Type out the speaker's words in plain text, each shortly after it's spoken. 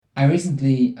I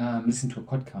recently listened to a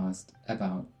podcast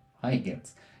about high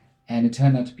heels, and it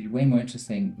turned out to be way more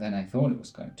interesting than I thought it was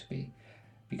going to be,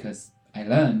 because I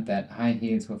learned that high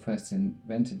heels were first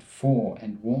invented for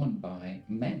and worn by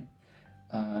men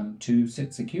to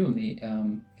sit securely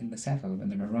in the saddle when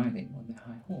they were riding on their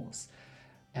high horse.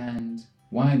 And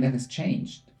why that has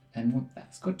changed and what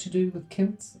that's got to do with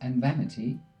kilts and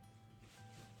vanity,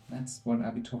 that's what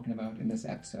I'll be talking about in this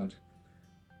episode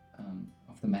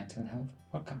of the Mental Health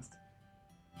Podcast.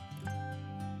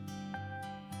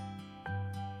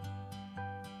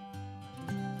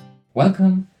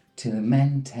 Welcome to the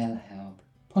Mental Health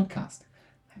Podcast.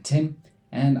 I'm Tim,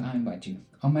 and I invite you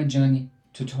on my journey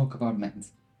to talk about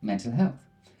men's mental health.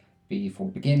 Before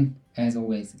we begin, as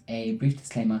always, a brief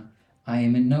disclaimer. I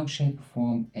am in no shape or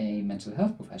form a mental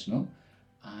health professional.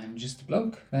 I'm just a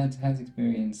bloke that has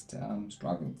experienced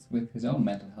struggles with his own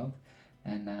mental health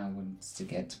and now wants to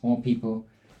get more people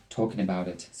talking about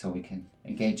it so we can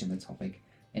engage in the topic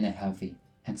in a healthy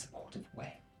and supportive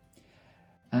way.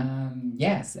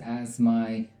 Yes, as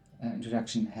my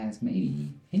introduction has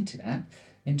maybe hinted at,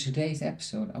 in today's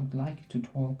episode I would like to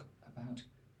talk about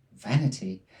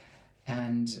vanity.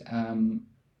 And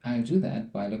I'll do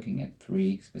that by looking at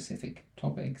three specific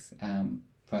topics.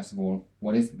 First of all,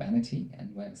 what is vanity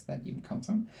and where does that even come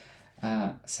from?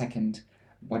 Second,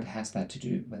 what has that to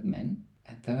do with men?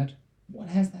 And third, what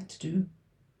has that to do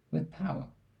with power?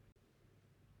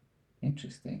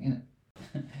 Interesting,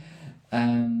 isn't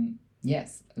it?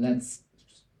 Yes, let's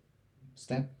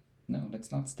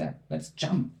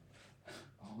jump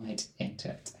right into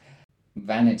it.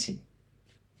 Vanity.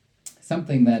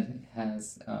 Something that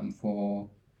has, for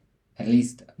at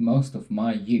least most of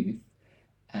my youth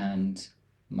and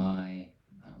my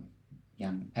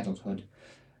young adulthood,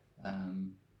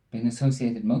 been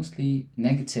associated mostly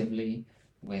negatively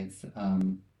with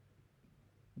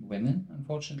women,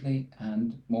 unfortunately,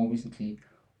 and more recently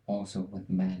also with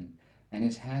men. And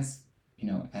it has,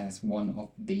 as one of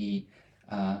the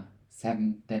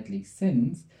 7 deadly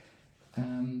sins,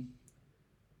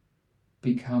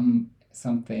 become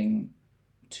something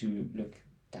to look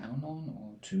down on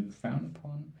or to frown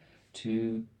upon,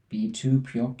 to be too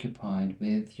preoccupied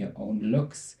with your own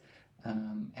looks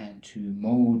and to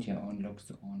mold your own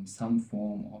looks on some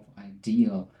form of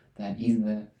ideal that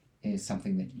either is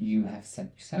something that you have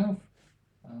set yourself,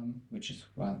 which is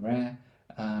rather rare,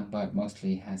 but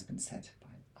mostly has been set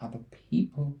by other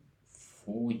people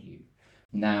for you.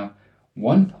 Now,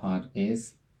 one part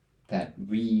is that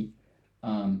we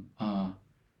are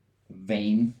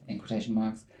vain, in quotation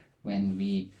marks, when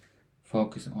we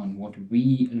focus on what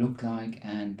we look like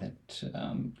and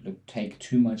that take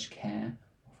too much care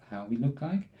of how we look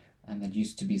like. And that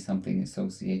used to be something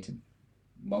associated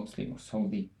mostly or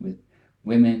solely with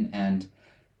women and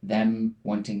them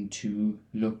wanting to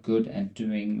look good and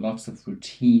doing lots of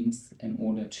routines in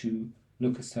order to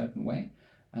look a certain way.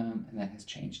 And that has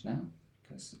changed now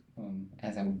because,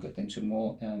 as I will get into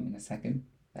more in a second,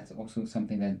 that's also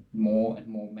something that more and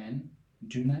more men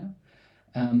do now.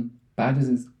 But it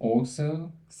is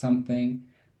also something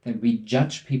that we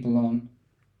judge people on,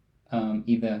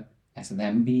 either as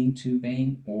them being too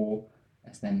vain or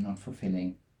as them not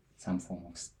fulfilling some form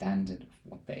of standard of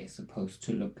what they're supposed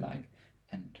to look like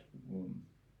and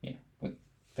what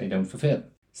they don't fulfill.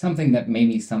 Something that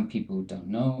maybe some people don't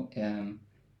know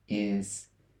is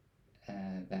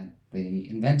that the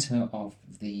inventor of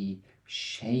the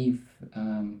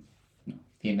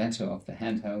inventor of the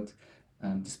handheld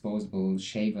disposable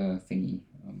shaver thingy,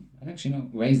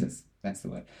 razors, that's the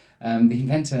word. The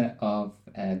inventor of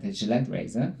the Gillette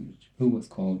razor, who was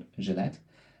called Gillette,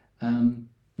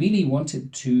 really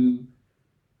wanted to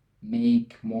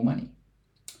make more money.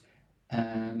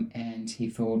 And he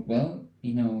thought, well,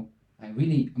 I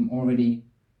really am already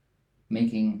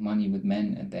making money with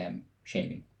men and them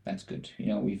shaving. That's good.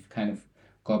 We've kind of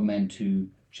got men to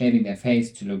shaving their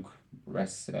face to look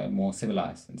more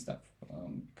civilized and stuff.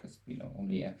 Because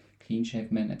only a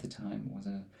clean-shaved man at the time was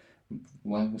a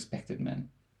well-respected man.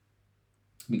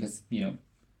 Because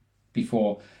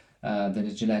before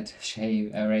the Gillette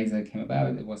razor came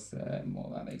about, it was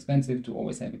more rather expensive to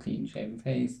always have a clean-shaven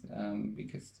face.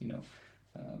 Because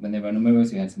when there were no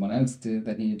mirrors, you had someone else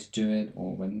that needed to do it,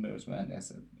 or when mirrors weren't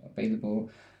as available,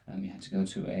 you had to go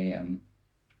to a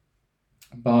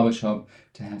barber shop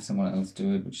to have someone else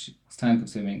do it, which was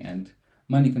time-consuming and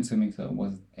money-consuming, so it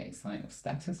was a sign of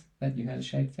status that you had a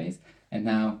shaved face. And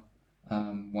now,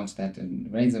 once that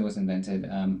razor was invented,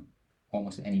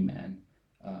 almost any man,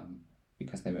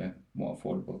 because they were more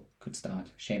affordable, could start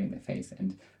shaving their face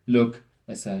and look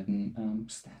a certain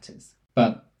status.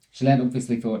 But Gillette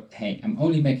obviously thought, hey, I'm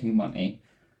only making money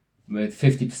with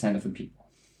 50% of the people.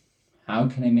 How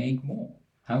can I make more?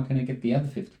 How can I get the other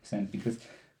 50%? Because,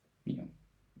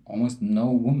 almost no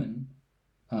woman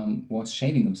was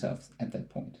shaving themselves at that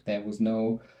point. There was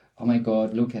no, oh my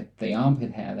God, look at the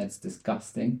armpit hair, that's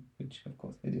disgusting, which of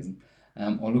course it isn't.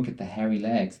 Or look at the hairy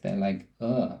legs, they're like,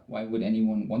 why would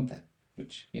anyone want that?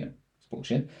 Which, it's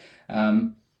bullshit.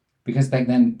 Because back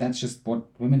then, that's just what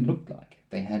women looked like.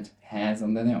 They had hairs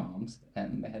under their arms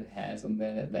and they had hairs on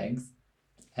their legs,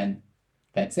 and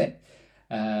that's it.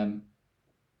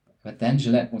 But then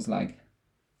Gillette was like,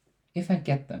 if I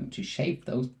get them to shave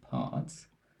those parts,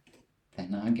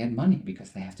 then I get money because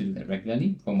they have to do that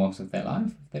regularly for most of their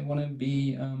life if they want to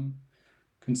be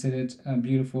considered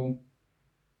beautiful.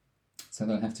 So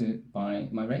they'll have to buy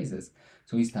my razors.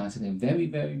 So he started a very,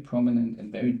 very prominent and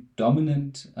very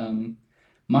dominant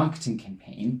marketing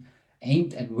campaign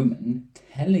aimed at women,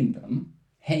 telling them,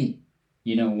 hey,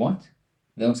 you know what?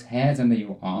 Those hairs under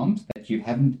your arms that you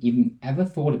haven't even ever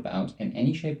thought about in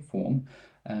any shape or form,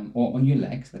 or on your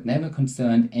legs, that never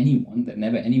concerned anyone, that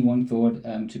never anyone thought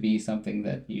to be something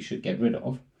that you should get rid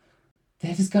of,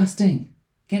 they're disgusting.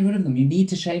 Get rid of them. You need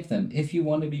to shave them. If you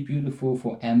want to be beautiful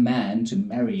for a man to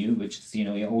marry you, which is,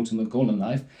 your ultimate goal in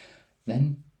life,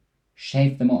 then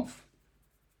shave them off.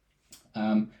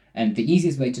 And the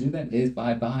easiest way to do that is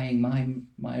by buying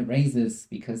my razors,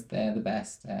 because they're the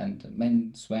best and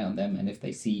men swear on them. And if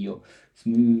they see your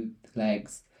smooth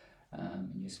legs,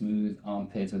 your smooth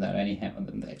armpits without any hair on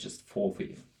them, they just fall for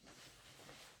you.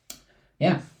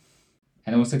 Yeah,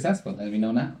 and it was successful, as we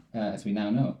know now, as we now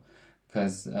know,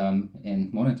 because in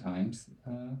modern times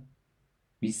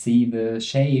we see the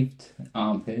shaved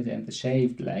armpit and the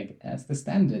shaved leg as the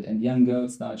standard, and young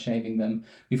girls start shaving them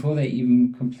before they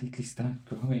even completely start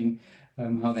growing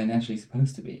how they're naturally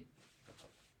supposed to be.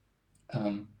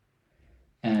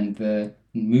 And the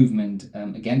movement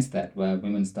against that, where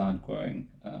women start growing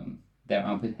their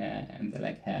armpit hair and their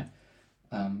leg hair,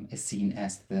 is seen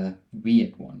as the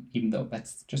weird one, even though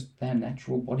that's just their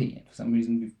natural body. And for some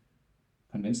reason, we've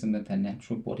convinced them that their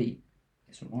natural body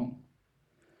is wrong.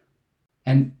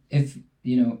 And if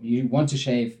you want to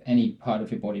shave any part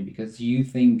of your body because you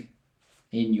think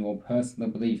in your personal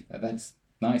belief that that's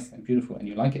nice and beautiful and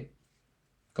you like it,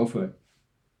 go for it.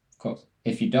 Of course.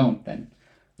 If you don't, then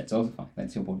that's also fine.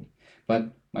 That's your body. But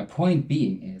my point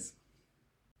being is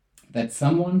that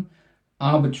someone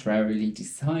arbitrarily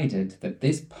decided that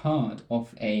this part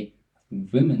of a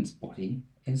woman's body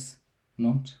is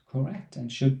not correct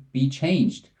and should be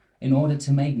changed in order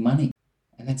to make money.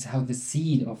 And that's how the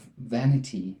seed of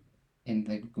vanity in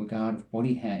the regard of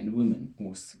body hair in women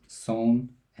was sown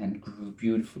and grew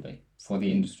beautifully for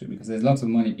the industry, because there's lots of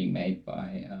money being made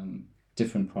by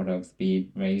different products, be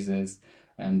it razors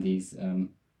and these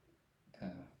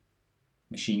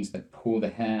machines that pull the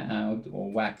hair out,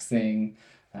 or waxing,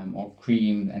 or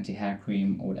cream, anti-hair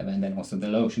cream or whatever, and then also the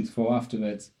lotions for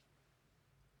afterwards.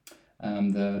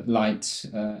 The light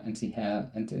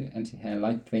anti-hair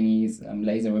light thingies,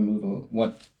 laser removal,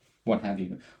 what have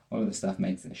you. All of the stuff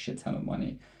makes a shit ton of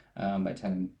money by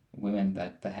telling women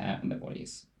that the hair on their body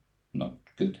is not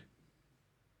good.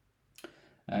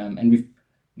 And we've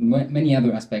many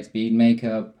other aspects, be it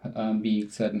makeup, be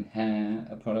it certain hair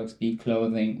products, be it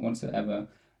clothing, whatsoever.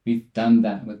 We've done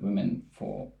that with women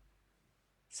for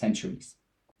centuries.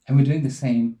 And we're doing the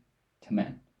same to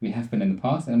men. We have been in the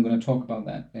past, and I'm going to talk about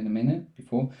that in a minute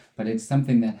before, but it's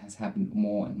something that has happened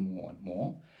more and more and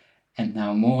more. And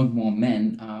now more and more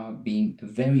men are being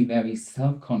very, very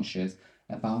self-conscious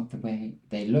about the way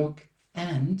they look,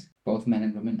 and both men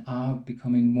and women are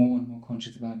becoming more and more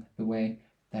conscious about the way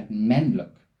that men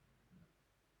look,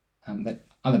 that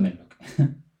other men look.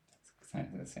 It's kind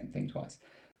of the same thing twice.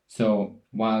 So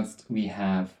whilst we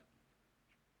have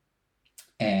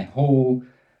a whole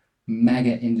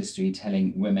mega industry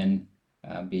telling women,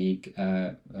 big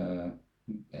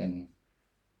in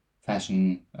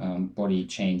fashion, body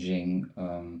changing,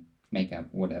 makeup,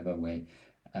 whatever way,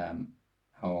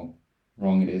 how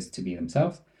wrong it is to be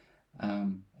themselves,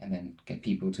 and then get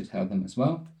people to tell them as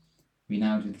well. We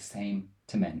now do the same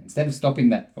to men. Instead of stopping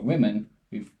that for women,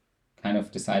 we've kind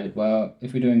of decided, well,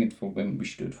 if we're doing it for women, we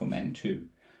should do it for men too,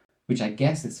 which I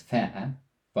guess is fair,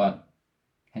 but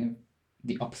kind of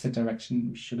the opposite direction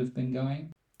we should have been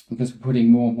going, because we're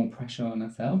putting more and more pressure on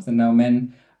ourselves, and now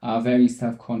men are very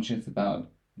self-conscious about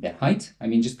their height. I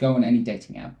mean, just go on any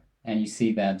dating app and you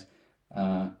see that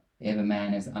if a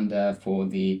man is under, for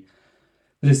the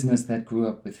listeners that grew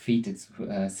up with feet, it's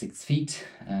 6 feet,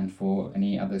 and for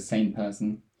any other sane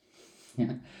person,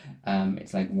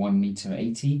 it's like 1.80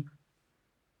 meters.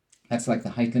 That's like the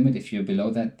height limit. If you're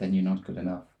below that, then you're not good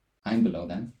enough. I'm below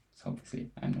that, so obviously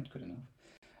I'm not good enough.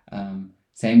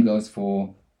 Same goes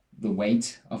for the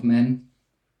weight of men,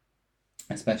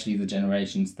 especially the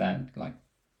generations that like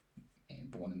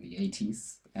born in the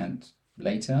 80s and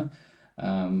later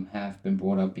have been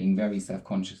brought up being very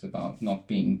self-conscious about not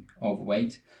being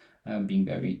overweight, being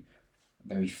very,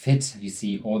 very fit. You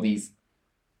see all these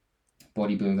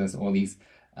bodybuilders, all these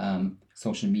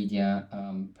social media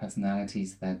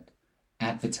personalities that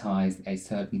advertise a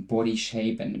certain body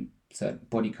shape and certain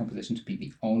body composition to be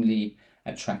the only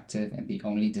attractive and the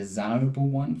only desirable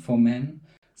one for men.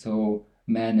 So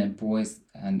men and boys,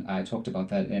 and I talked about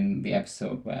that in the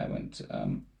episode where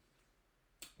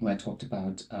I talked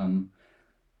about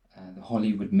the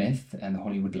Hollywood myth and the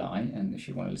Hollywood lie. And if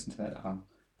you want to listen to that, I'll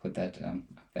put that up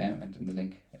there and in the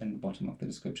link in the bottom of the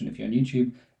description. If you're on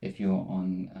YouTube, if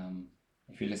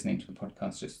you're listening to the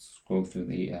podcast, just scroll through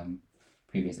the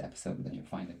previous episode, and then you'll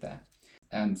find it there.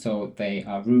 So they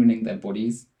are ruining their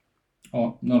bodies,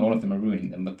 or not all of them are ruining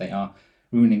them, but they are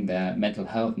ruining their mental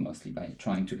health mostly by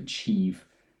trying to achieve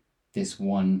this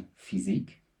one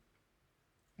physique.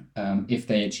 If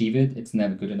they achieve it, it's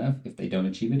never good enough. If they don't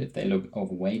achieve it, if they look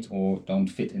overweight or don't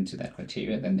fit into that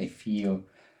criteria, then they feel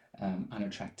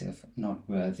unattractive, not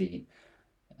worthy,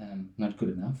 not good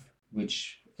enough,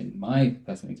 which in my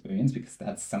personal experience, because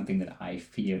that's something that I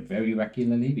feel very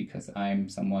regularly, because I'm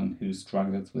someone who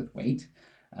struggles with weight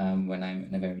when I'm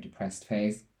in a very depressed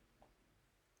phase.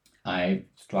 I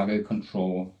struggle to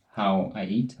control how I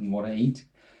eat and what I eat,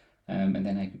 and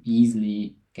then I could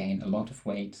easily gain a lot of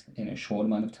weight in a short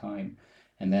amount of time,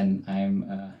 and then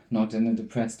I'm not in a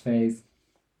depressed phase,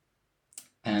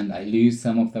 and I lose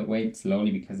some of that weight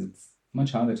slowly, because it's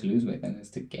much harder to lose weight than it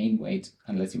is to gain weight,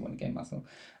 unless you want to gain muscle.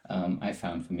 I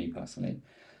found, for me personally.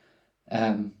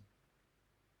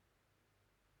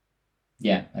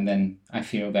 Yeah, and then I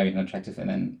feel very unattractive, and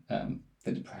then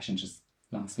the depression just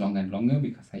lasts longer and longer,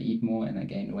 because I eat more and I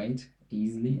gain weight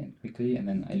easily and quickly, and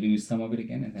then I lose some of it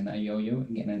again, and then I yo-yo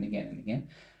again and again and again.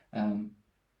 And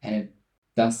it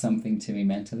does something to me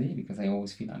mentally, because I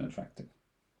always feel unattractive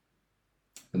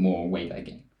the more weight I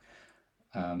gain.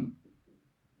 And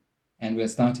we're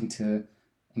starting to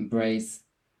embrace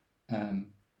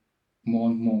more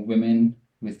and more women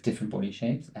with different body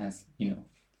shapes, as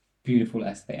beautiful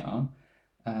as they are.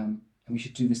 And we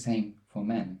should do the same for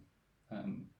men.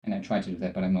 And I try to do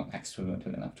that, but I'm not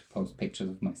extroverted enough to post pictures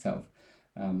of myself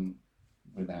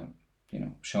without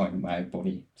showing my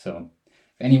body. So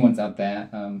if anyone's out there,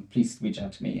 please reach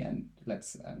out to me, and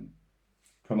let's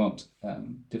promote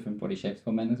different body shapes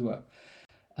for men as well.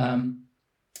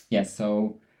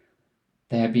 So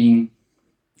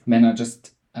men are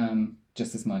just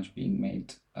as much being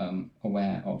made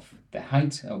aware of their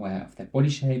height, aware of their body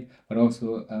shape, but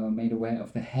also made aware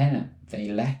of the hair they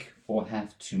lack or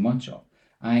have too much of.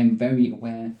 I am very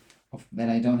aware of that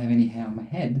I don't have any hair on my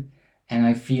head, and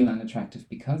I feel unattractive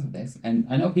because of this. And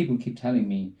I know people keep telling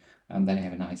me that I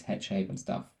have a nice head shape and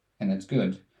stuff, and that's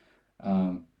good,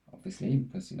 obviously,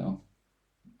 because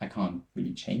I can't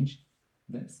really change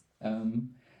this.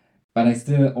 But I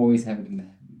still always have it in the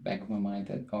back of my mind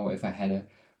that, if I had a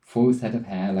full set of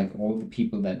hair, like all the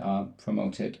people that are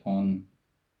promoted on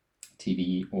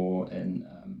TV or in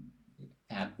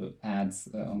ads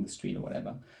on the street or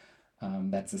whatever,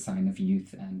 that's a sign of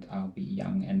youth, and I'll be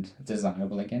young and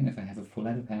desirable again if I have a full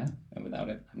head of hair, and without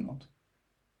it, I'm not.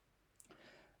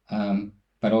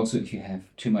 But also, if you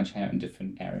have too much hair in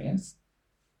different areas,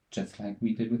 just like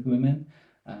we did with women,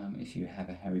 if you have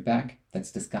a hairy back,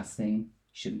 that's disgusting.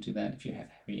 You shouldn't do that. If you have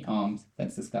hairy arms,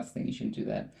 that's disgusting. You shouldn't do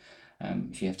that.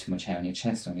 If you have too much hair on your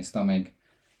chest or on your stomach,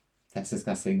 that's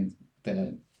disgusting.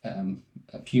 The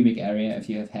pubic area, if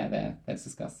you have hair there, that's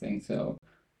disgusting. So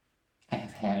I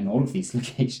have hair in all of these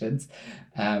locations.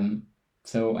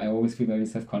 So I always feel very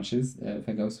self-conscious if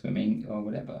I go swimming or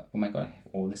whatever. Oh my God, I have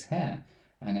all this hair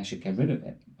and I should get rid of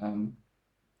it.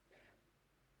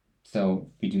 So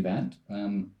we do that.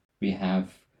 We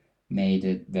have made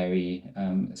it very,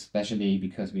 especially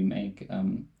because we make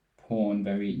porn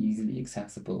very easily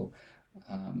accessible.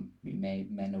 We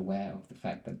made men aware of the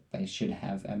fact that they should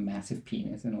have a massive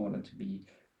penis in order to be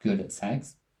good at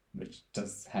sex, which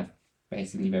does have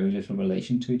basically very little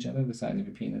relation to each other, the size of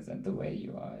your penis and the way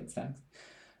you are at sex.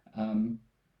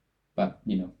 But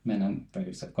men are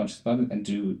very self-conscious about it and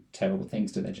do terrible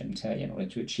things to their genitalia in order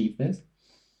to achieve this.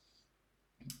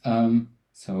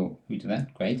 So we do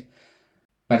that, great.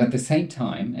 But at the same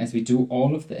time, as we do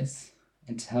all of this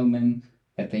and tell men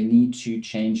that they need to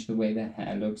change the way their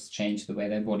hair looks, change the way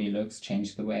their body looks,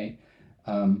 change the way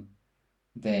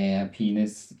their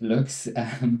penis looks,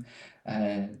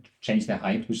 change their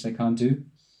height, which they can't do,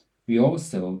 we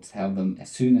also tell them,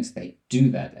 as soon as they do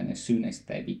that and as soon as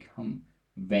they become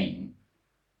vain,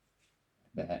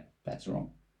 that's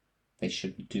wrong. They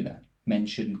shouldn't do that. Men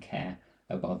shouldn't care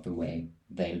about the way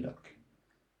they look.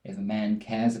 If a man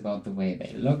cares about the way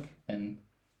they look, then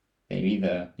they're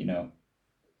either,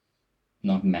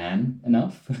 not man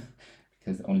enough,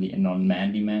 because only a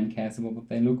non-manly man cares about what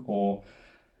they look, or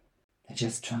they're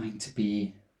just trying to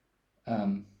be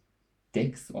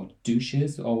dicks or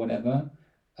douches or whatever,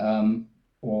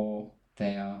 or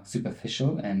they are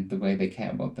superficial, and the way they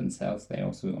care about themselves, they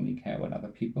also only care about other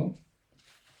people.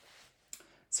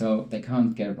 So they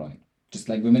can't get it right. Just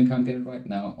like women can't get it right,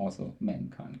 now also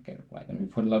men can't get it right. And we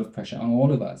put a lot of pressure on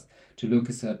all of us to look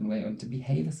a certain way and to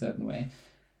behave a certain way.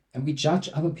 And we judge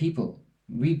other people.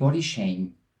 We body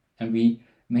shame. And we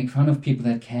make fun of people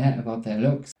that care about their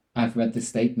looks. I've read this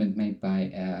statement made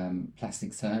by a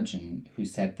plastic surgeon who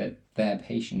said that their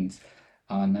patients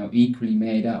are now equally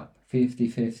made up,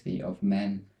 50-50, of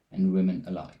men and women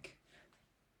alike,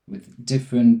 with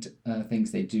different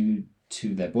things they do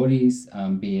to their bodies,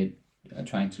 be it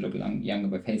trying to look younger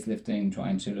by facelifting,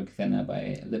 trying to look thinner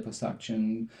by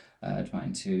liposuction,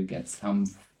 trying to get some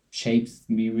shapes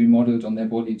be remodeled on their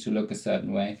body to look a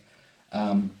certain way.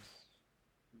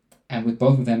 And with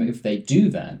both of them, if they do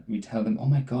that, we tell them, oh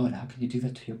my God, how can you do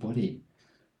that to your body?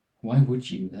 Why would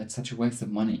you? That's such a waste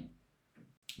of money.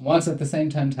 Whilst at the same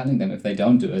time telling them if they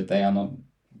don't do it, they are not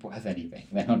worth anything.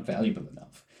 They're not valuable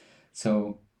enough.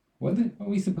 So what are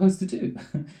we supposed to do?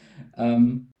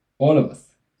 All of us.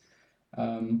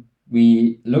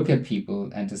 We look at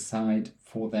people and decide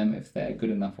for them if they're good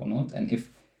enough or not. And if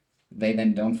they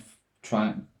then don't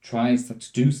try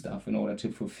to do stuff in order to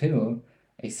fulfill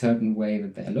a certain way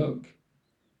that they look,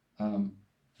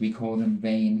 we call them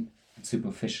vain and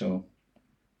superficial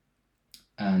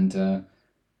and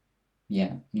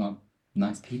not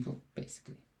nice people,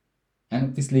 basically. And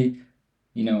obviously,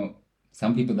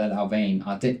 some people that are vain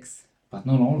are dicks, but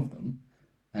not all of them.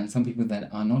 And some people that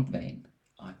are not vain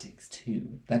are dicks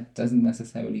too. That doesn't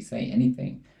necessarily say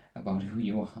anything about who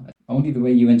you are. Only the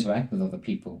way you interact with other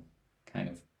people kind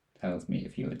of tells me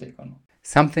if you're a dick or not.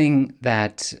 Something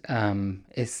that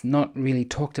is not really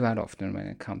talked about often when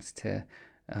it comes to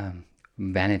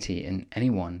vanity in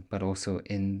anyone, but also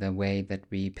in the way that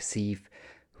we perceive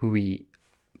who we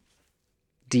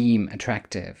deem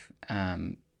attractive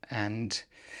and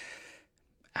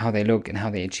how they look and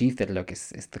how they achieve that look is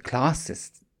the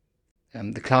classist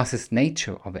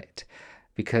nature of it.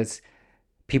 Because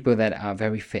people that are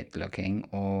very fit looking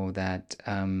or that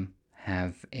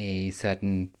have a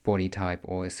certain body type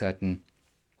or a certain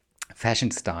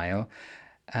fashion style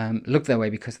look that way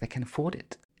because they can afford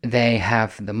it. They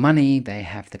have the money, they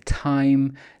have the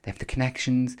time, they have the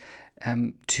connections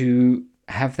to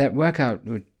have that workout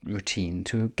routine,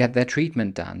 to get their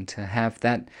treatment done, to have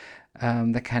that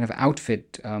kind of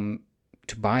outfit, to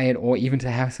buy it, or even to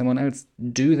have someone else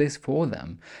do this for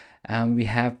them. We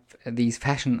have these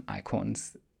fashion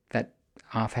icons that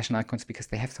are fashion icons because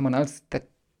they have someone else that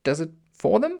does it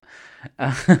for them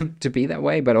to be that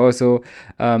way, but also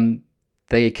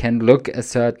they can look a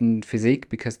certain physique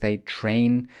because they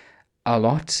train a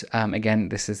lot. Again,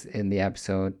 this is in the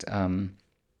episode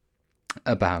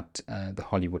about the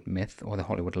Hollywood myth or the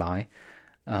Hollywood lie.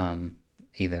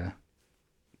 Either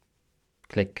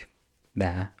click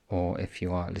there, or if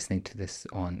you are listening to this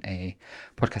on a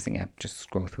podcasting app, just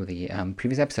scroll through the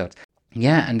previous episodes.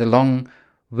 Yeah, and along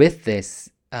with this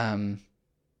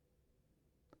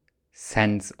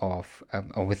sense of,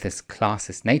 or with this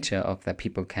classist nature of that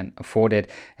people can afford it,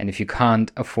 and if you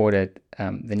can't afford it,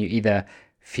 then you either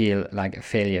feel like a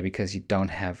failure because you don't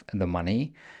have the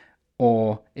money,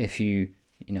 or if you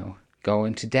go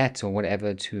into debt or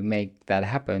whatever to make that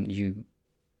happen, you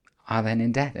are then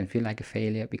in debt and feel like a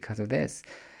failure because of this.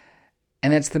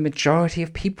 And that's the majority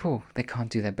of people. They can't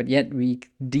do that, but yet we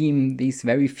deem these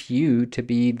very few to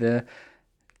be the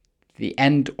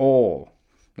end all.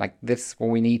 Like, this is what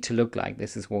we need to look like.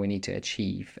 This is what we need to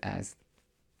achieve as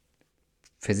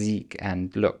physique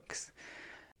and looks.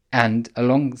 And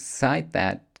alongside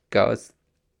that goes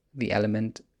the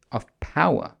element of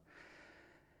power.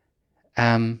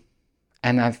 And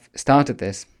I've started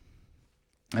this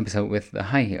episode with the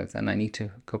high heels, and I need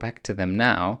to go back to them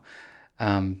now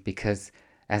because,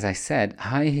 as I said,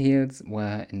 high heels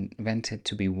were invented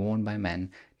to be worn by men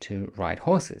to ride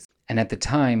horses. And at the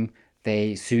time,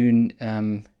 they soon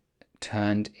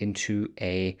turned into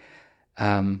a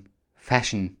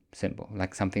fashion symbol,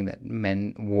 like something that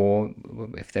men wore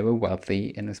if they were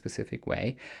wealthy in a specific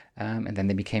way. And then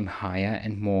they became higher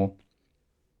and more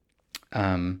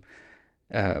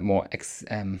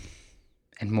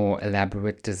more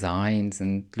elaborate designs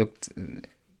and looked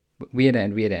weirder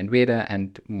and weirder and weirder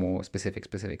and more specific,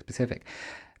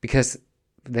 because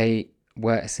they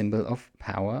were a symbol of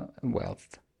power and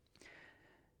wealth.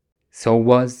 So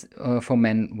was for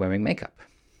men wearing makeup.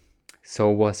 So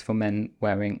was for men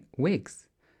wearing wigs.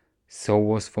 So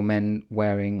was for men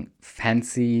wearing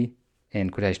fancy, in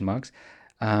quotation marks,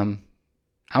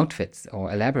 outfits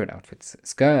or elaborate outfits,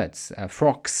 skirts,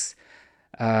 frocks,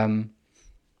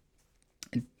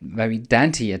 very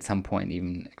dainty at some point,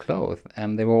 even clothes.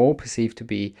 They were all perceived to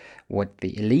be what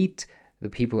the elite, the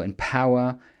people in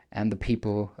power, and the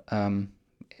people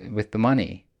with the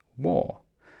money wore.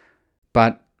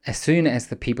 But as soon as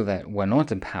the people that were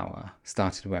not in power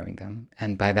started wearing them,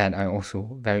 and by that I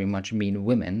also very much mean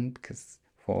women, because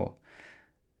for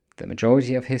the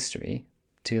majority of history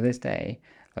to this day,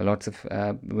 lots of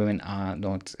women are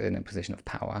not in a position of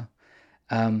power,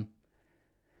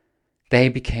 they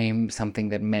became something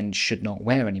that men should not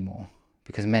wear anymore,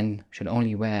 because men should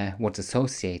only wear what's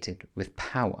associated with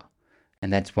power.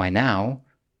 And that's why now,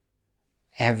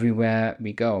 everywhere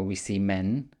we go, we see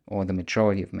men, or the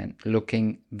majority of men,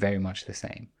 looking very much the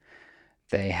same.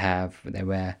 They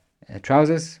wear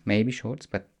trousers, maybe shorts,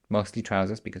 but mostly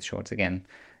trousers, because shorts, again,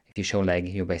 if you show leg,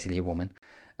 you're basically a woman.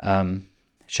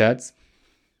 Shirts,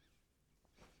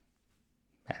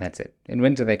 and that's it. In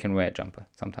winter, they can wear a jumper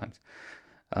sometimes.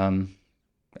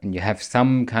 And you have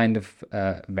some kind of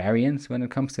variance when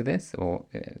it comes to this, or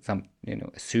some,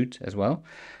 a suit as well.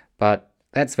 But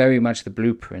that's very much the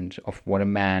blueprint of what a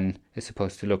man is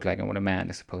supposed to look like and what a man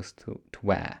is supposed to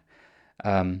wear,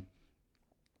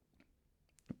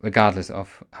 regardless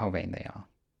of how vain they are.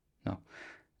 No,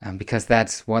 because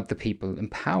that's what the people in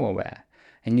power wear.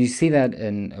 And you see that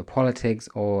in politics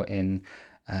or in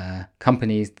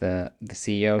companies, the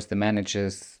CEOs, the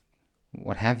managers,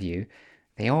 what have you.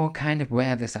 They all kind of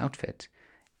wear this outfit.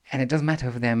 And it doesn't matter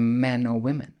if they're men or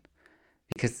women,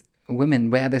 because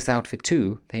women wear this outfit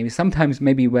too. They sometimes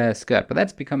maybe wear a skirt, but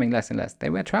that's becoming less and less. They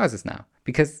wear trousers now,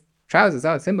 because trousers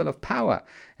are a symbol of power.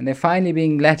 And they're finally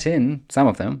being let in, some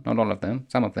of them, not all of them,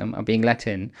 some of them are being let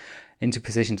in into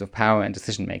positions of power and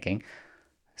decision making.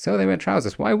 So they wear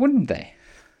trousers. Why wouldn't they?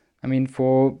 I mean,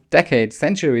 for decades,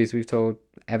 centuries, we've told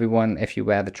everyone, if you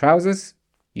wear the trousers,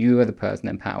 you are the person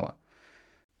in power.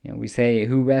 We say,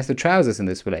 who wears the trousers in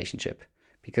this relationship?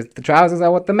 Because the trousers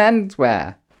are what the men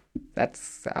wear.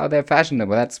 That's how they're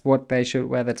fashionable. That's what they should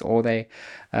wear. That's all they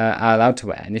are allowed to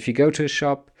wear. And if you go to a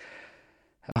shop,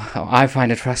 I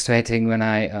find it frustrating when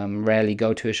I rarely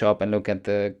go to a shop and look at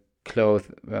the clothes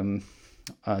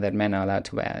that men are allowed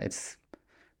to wear. It's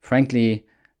frankly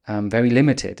very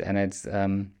limited. And it's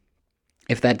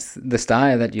if that's the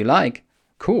style that you like,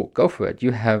 cool, go for it.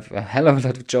 You have a hell of a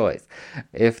lot of choice.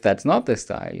 If that's not the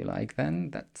style you like, then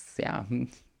that's,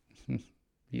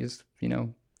 just,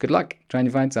 good luck trying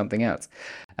to find something else.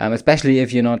 Especially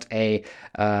if you're not a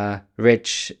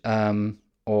rich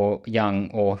or young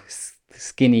or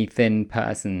skinny, thin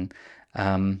person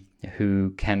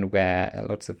who can wear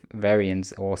lots of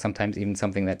variants, or sometimes even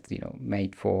something that's,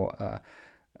 made for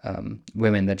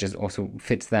women that just also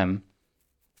fits them.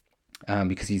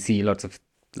 Because you see lots of,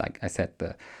 like I said,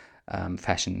 the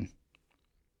fashion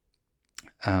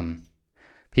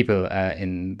people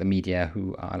in the media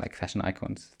who are like fashion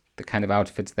icons. The kind of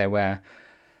outfits they wear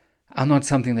are not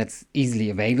something that's easily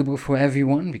available for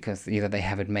everyone, because either they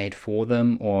have it made for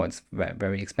them, or it's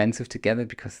very expensive to get it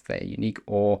because they're unique,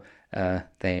 or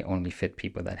they only fit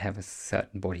people that have a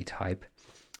certain body type.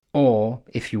 Or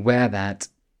if you wear that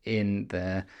in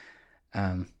the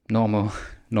normal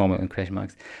in quotation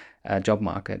marks, job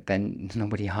market, then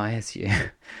nobody hires you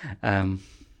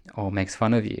or makes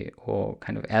fun of you or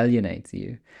kind of alienates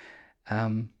you.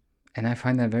 And I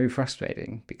find that very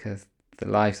frustrating, because the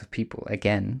lives of people,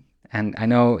 again, and I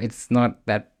know it's not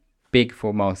that big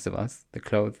for most of us, the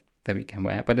clothes that we can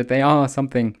wear, but they are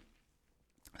something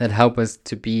that help us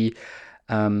to be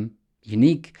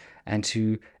unique and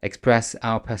to express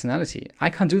our personality. I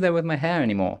can't do that with my hair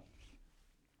anymore.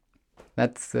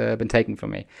 That's been taken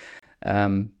from me.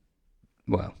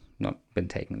 Well, not been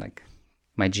taken, like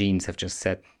my genes have just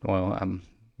said, well,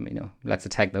 let's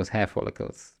attack those hair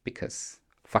follicles, because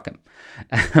fuck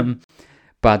them.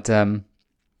 But and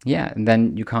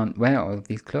then you can't wear all of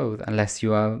these clothes unless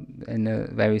you are in a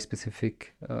very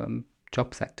specific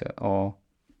job sector, or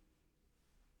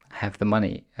have the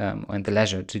money and the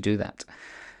leisure to do that.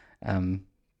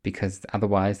 Because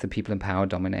otherwise the people in power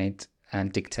dominate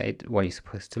and dictate what you're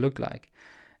supposed to look like.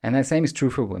 And the same is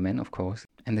true for women, of course.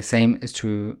 And the same is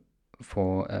true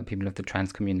for people of the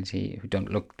trans community who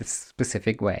don't look this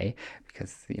specific way,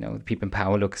 because, the people in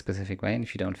power look a specific way. And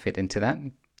if you don't fit into that,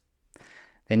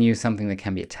 then you're something that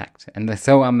can be attacked. And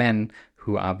so are men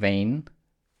who are vain,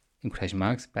 in quotation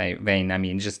marks. By vain, I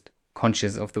mean just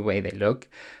conscious of the way they look,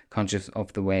 conscious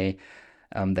of the way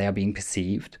they are being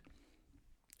perceived,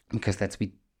 because that's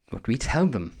what we tell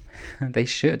them. They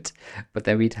should, but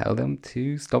then we tell them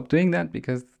to stop doing that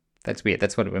because that's weird.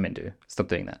 That's what women do. Stop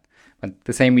doing that. But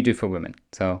the same we do for women.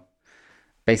 So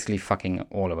basically fucking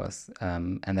all of us.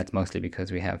 And that's mostly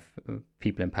because we have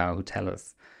people in power who tell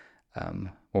us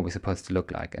what we're supposed to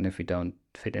look like. And if we don't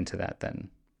fit into that, then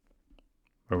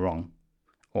we're wrong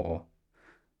or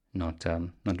not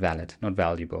valid, not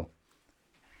valuable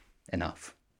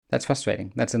enough. That's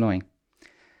frustrating. That's annoying.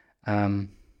 And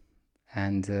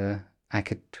I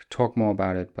could talk more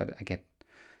about it, but I get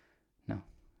no.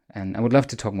 And I would love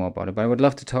to talk more about it, but I would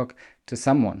love to talk to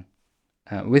someone,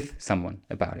 with someone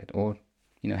about it, or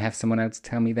have someone else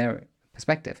tell me their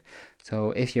perspective.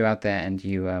 So if you're out there and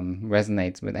you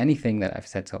resonate with anything that I've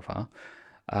said so far,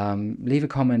 leave a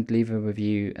comment, leave a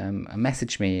review,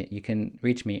 message me. You can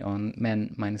reach me on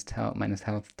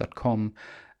men-tell-health.com,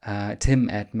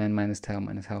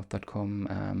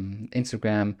 tim@men-tell-health.com,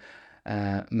 Instagram,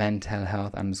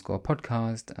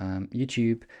 mentalhealth_podcast,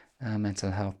 YouTube,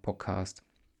 mental health podcast.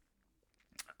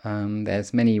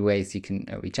 There's many ways you can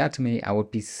reach out to me. I would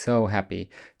be so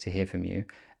happy to hear from you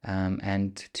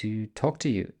and to talk to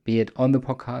you, be it on the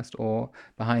podcast or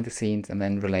behind the scenes, and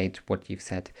then relate what you've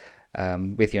said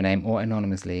with your name or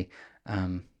anonymously,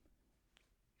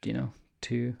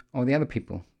 to all the other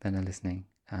people that are listening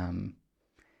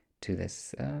to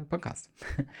this podcast.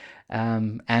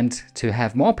 And to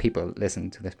have more people listen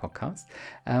to this podcast,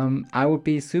 I would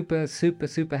be super, super,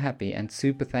 super happy and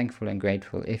super thankful and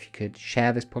grateful if you could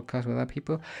share this podcast with other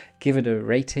people, give it a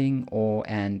rating or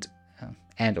a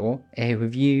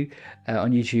review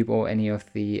on YouTube or any of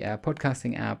the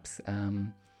podcasting apps,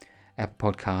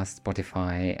 Apple Podcasts,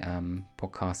 Spotify,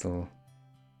 Podcastle,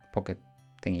 Pocket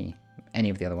Thingy, any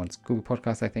of the other ones. Google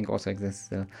Podcasts, I think, also exists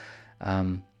still.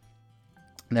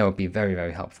 That would be very,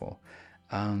 very helpful,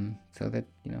 so that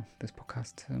this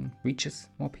podcast reaches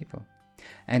more people.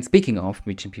 And speaking of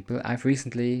reaching people, I've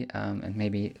recently, and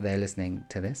maybe they're listening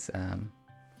to this,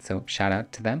 so shout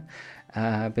out to them,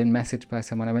 been messaged by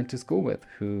someone I went to school with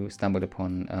who stumbled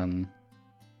upon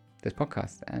this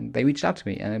podcast, and they reached out to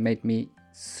me, and it made me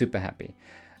super happy.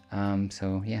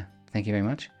 So yeah, thank you very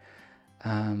much.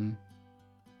 And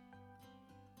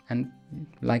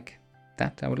like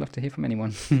that, I would love to hear from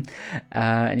anyone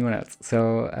else.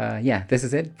 So yeah, this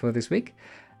is it for this week.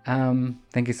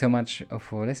 Thank you so much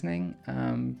for listening.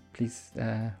 Please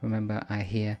remember, I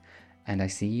hear and I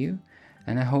see you,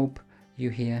 and I hope you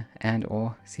hear and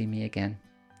or see me again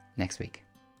next week.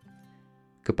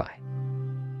 Goodbye.